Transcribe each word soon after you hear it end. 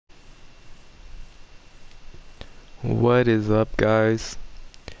What is up, guys?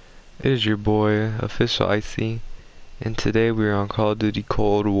 It is your boy, Official Icy, and today we are on Call of Duty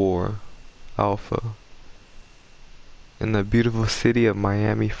Cold War Alpha in the beautiful city of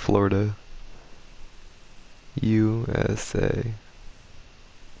Miami, Florida, USA.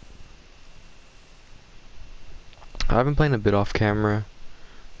 I've been playing a bit off camera.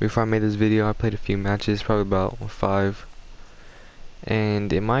 Before I made this video, I played a few matches, probably about 5.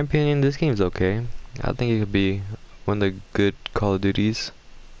 And in my opinion, this game's okay. I think it could be one of the good Call of Duties.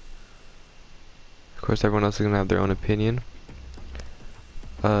 Of course, everyone else is gonna have their own opinion.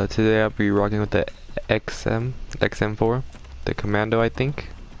 Today I'll be rocking with the XM4, the Commando, I think.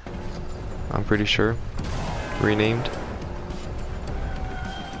 I'm pretty sure. Renamed.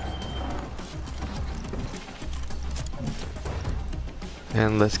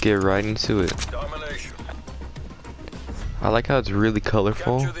 And let's get right into it. Domination. I like how it's really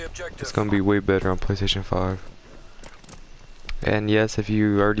colorful. Capture the objective. It's gonna be way better on PlayStation 5. And yes, if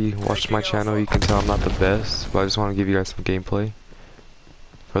you already watched my channel, you can tell I'm not the best, but I just want to give you guys some gameplay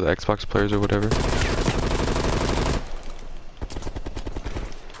for the Xbox players or whatever.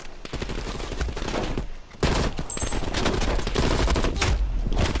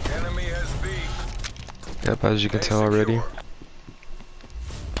 Enemy has B. Yep, as you can tell already. Enemy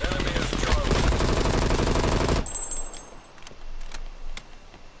has Charlie.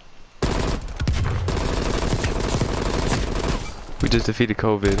 We just defeated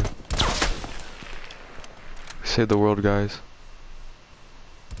COVID. Save the world, guys.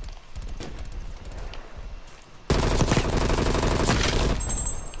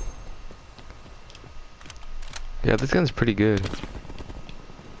 Yeah, this gun's pretty good.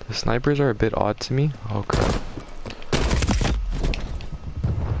 The snipers are a bit odd to me. Oh crap.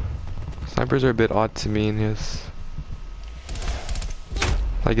 Snipers are a bit odd to me in this.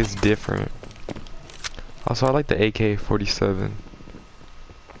 Like, it's different. Also, I like the AK-47.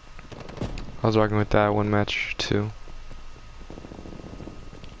 I was rocking with that one match too.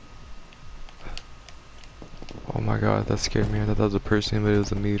 Oh my god, that scared me. I thought that was a person, but it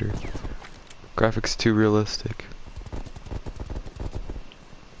was a meter. Graphics too realistic.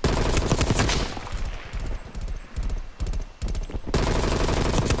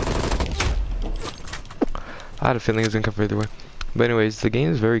 I had a feeling it was gonna come from either way. But anyways, the game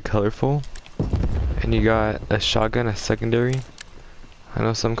is very colorful. And you got a shotgun as secondary. I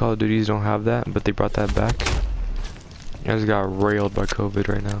know some Call of Duties don't have that, but they brought that back. I just got railed by COVID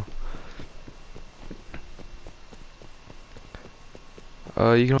right now.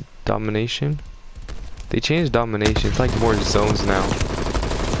 You can domination. They changed domination. It's like more zones now.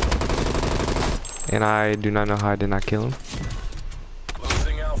 And I do not know how I did not kill him.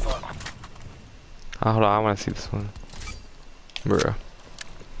 Losing Alpha. Hold on, I want to see this one. Bruh.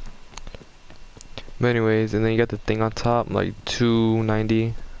 But anyways, and then you got the thing on top, like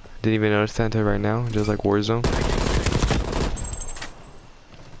 290. Didn't even notice that until right now, just like Warzone.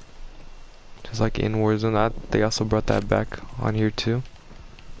 Just like in Warzone, they also brought that back on here too.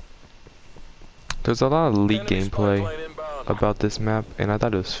 There's a lot of leak Enemy spy gameplay plane inbound. about this map, and I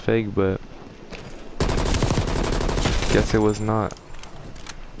thought it was fake, but guess it was not.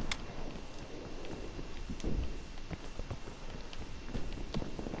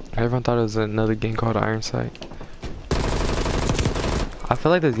 Everyone thought it was another game called Iron Sight. I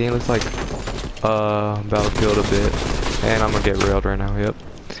feel like this game looks like Battlefield a bit, and I'm gonna get railed right now. Yep,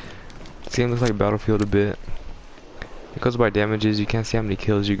 this game looks like Battlefield a bit. It goes by damages. You can't see how many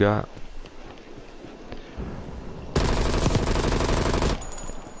kills you got.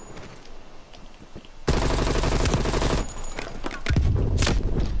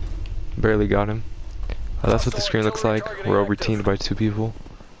 Barely got him. That's what the screen looks like. We're over-teamed by 2 people.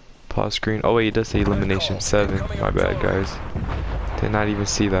 Pause screen. Oh wait, it does say elimination 7. My bad, guys. Did not even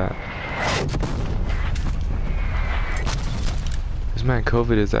see that. This man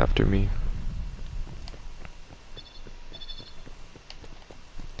COVID is after me.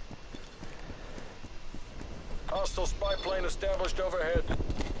 Hostile spy plane established overhead.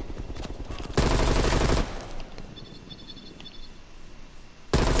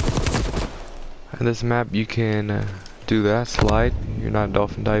 And this map, you can do that, slide. You're not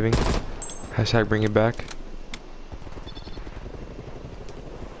dolphin diving. Hashtag bring it back.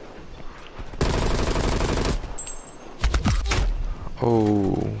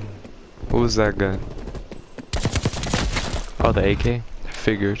 Oh, what was that gun? Oh, the AK?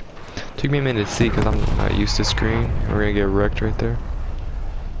 Figured. Took me a minute to see because I'm not used to screen. We're gonna get wrecked right there.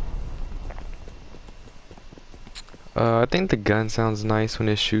 I think the gun sounds nice when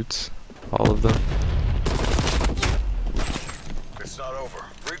it shoots. All of them. It's not over.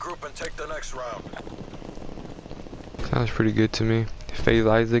 Regroup and take the next round. Sounds pretty good to me. FaZe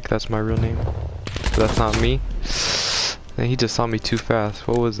Isaac, that's my real name. But that's not me. And he just saw me too fast.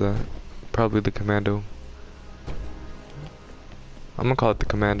 What was that? Probably the Commando. I'm gonna call it the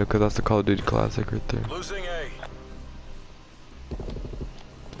Commando because that's the Call of Duty classic right there. Losing A.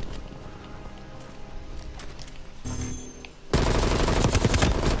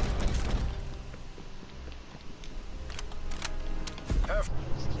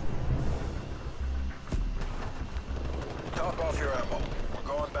 Top off your ammo. We're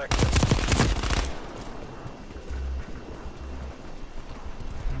going back in.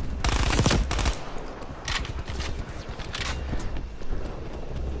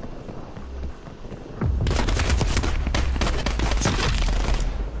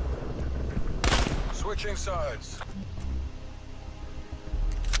 Switching sides.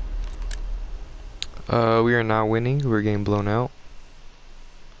 We are not winning. We're getting blown out.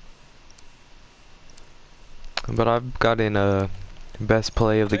 But I've gotten a best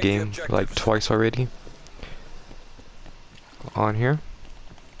play of the game like twice already on here.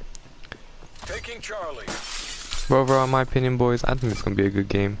 Taking Charlie. But overall, in my opinion, boys, I think it's gonna be a good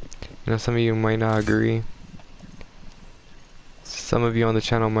game. You know, some of you might not agree. Some of you on the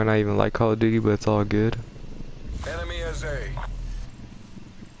channel might not even like Call of Duty, but it's all good. Enemy has A.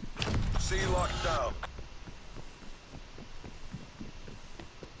 C locked down.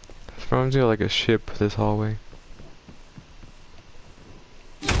 It reminds me of like a ship, this hallway.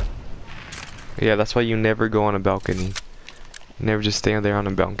 Yeah, that's why you never go on a balcony. You never just stand there on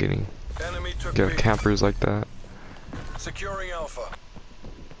a balcony. Enemy took Get B. campers like that. Securing Alpha.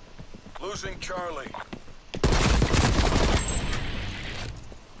 Losing Charlie.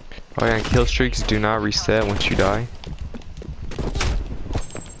 Oh yeah, and kill streaks do not reset once you die.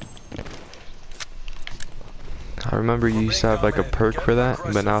 I remember you used to have like a perk for that,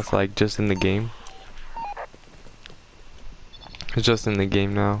 but now it's like just in the game. It's just in the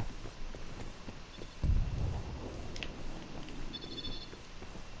game now.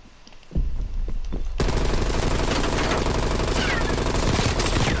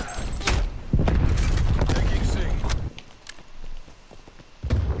 Taking C.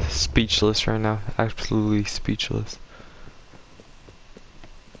 Speechless right now, absolutely speechless.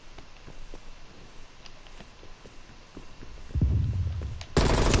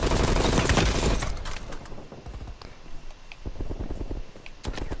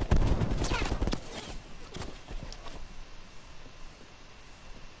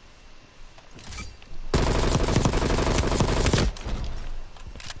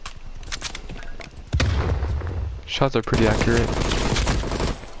 Shots are pretty accurate.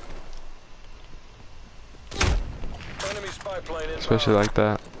 Enemy spy plane inbound. Especially like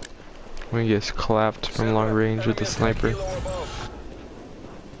that. When he gets clapped from long range with the sniper.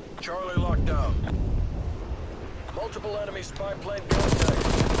 Charlie locked down. Multiple enemy spy plane contact.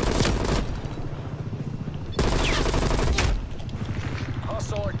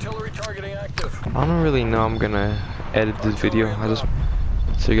 Hostile artillery targeting active. I don't really know I'm gonna edit this video. I just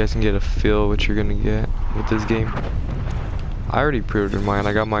so you guys can get a feel what you're gonna get with this game. I already pre-ordered mine.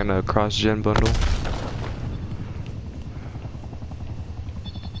 I got mine a cross-gen bundle.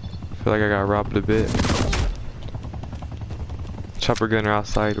 Feel like I got robbed a bit. Chopper gunner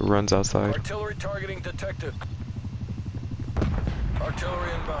outside, runs outside. Artillery targeting detected.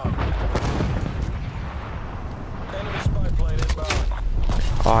 Artillery inbound. Enemy spy plane inbound.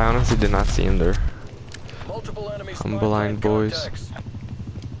 Oh, I honestly did not see him there. Multiple enemy spy I'm plane blind, boys. contacts.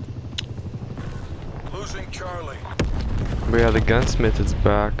 Losing Charlie. But yeah, the gunsmith is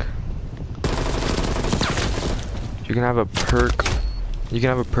back. You can have a perk. You can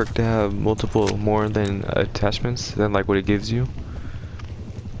have a perk to have multiple more than attachments than like what it gives you.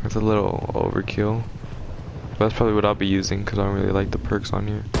 That's a little overkill. But that's probably what I'll be using because I don't really like the perks on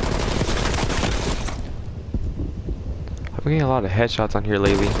here. I've been getting a lot of headshots on here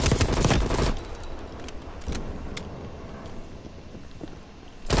lately.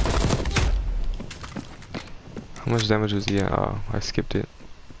 How much damage was he at? Oh, I skipped it.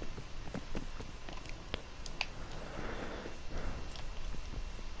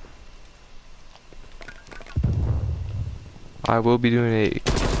 I will be doing a...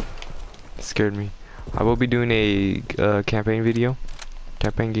 Scared me. I will be doing a campaign video.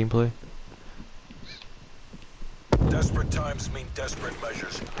 Campaign gameplay. Desperate times mean desperate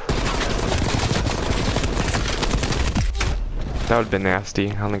measures. That would've been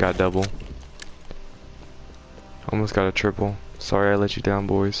nasty. I only got double. Almost got a triple. Sorry I let you down,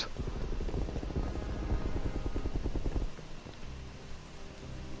 boys.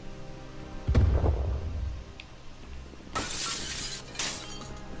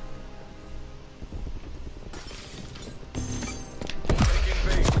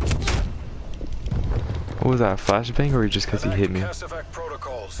 was that, a flashbang, or just because he hit me? Casevac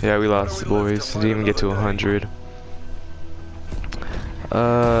protocols. Yeah, we What lost, are we left boys. to Didn't even get to fight 100.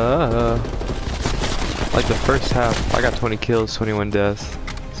 Like the first half, I got 20 kills, 21 deaths.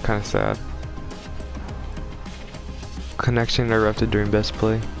 It's kind of sad. Connection interrupted during best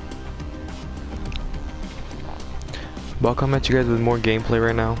play. But I'll come at you guys with more gameplay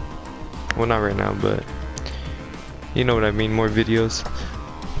right now. Well, not right now, but you know what I mean, more videos.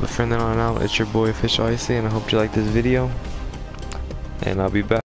 But from then on out, it's your boy Official Icy, and I hope you like this video. And I'll be back.